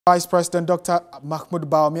Vice President Dr. Mahmoud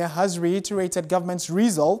Bawumia has reiterated government's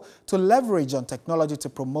resolve to leverage on technology to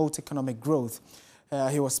promote economic growth.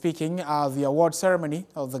 He was speaking at the award ceremony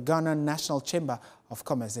of the Ghana National Chamber of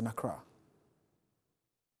Commerce in Accra.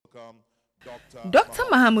 Dr.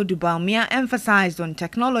 Mahmoud Bawumia emphasized on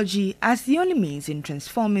technology as the only means in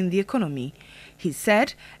transforming the economy. He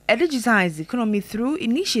said a digitized economy through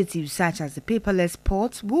initiatives such as the paperless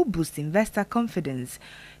ports will boost investor confidence.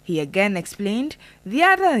 He again explained the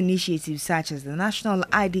other initiatives such as the national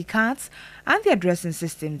ID cards and the addressing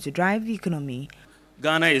system to drive the economy.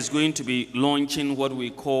 Ghana is going to be launching what we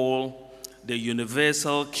call the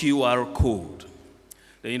Universal QR Code.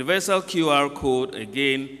 The Universal QR Code,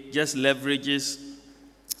 again, just leverages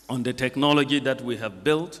on the technology that we have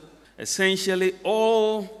built. Essentially,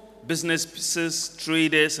 all businesses,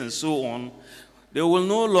 traders, and so on, they will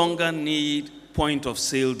no longer need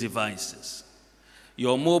point-of-sale devices.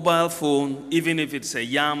 Your mobile phone, even if it's a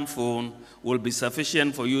YAM phone, will be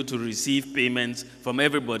sufficient for you to receive payments from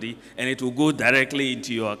everybody, and it will go directly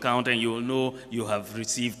into your account, and you will know you have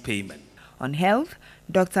received payment. On health,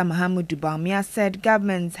 Dr. Mahmoud Bawumia said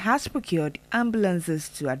government has procured ambulances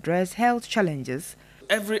to address health challenges.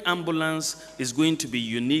 Every ambulance is going to be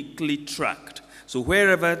uniquely tracked. So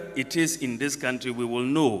wherever it is in this country, we will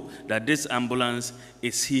know that this ambulance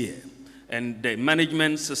is here. And the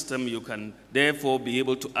management system, you can therefore be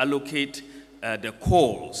able to allocate the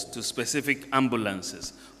calls to specific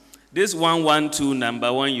ambulances. This 112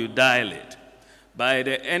 number, when you dial it, by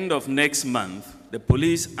the end of next month, the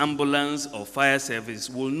police, ambulance, or fire service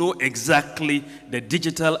will know exactly the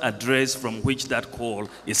digital address from which that call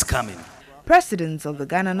is coming. President of the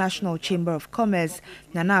Ghana National Chamber of Commerce,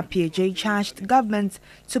 Nana PJ, charged government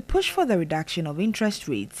to push for the reduction of interest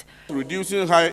rates. Reducing high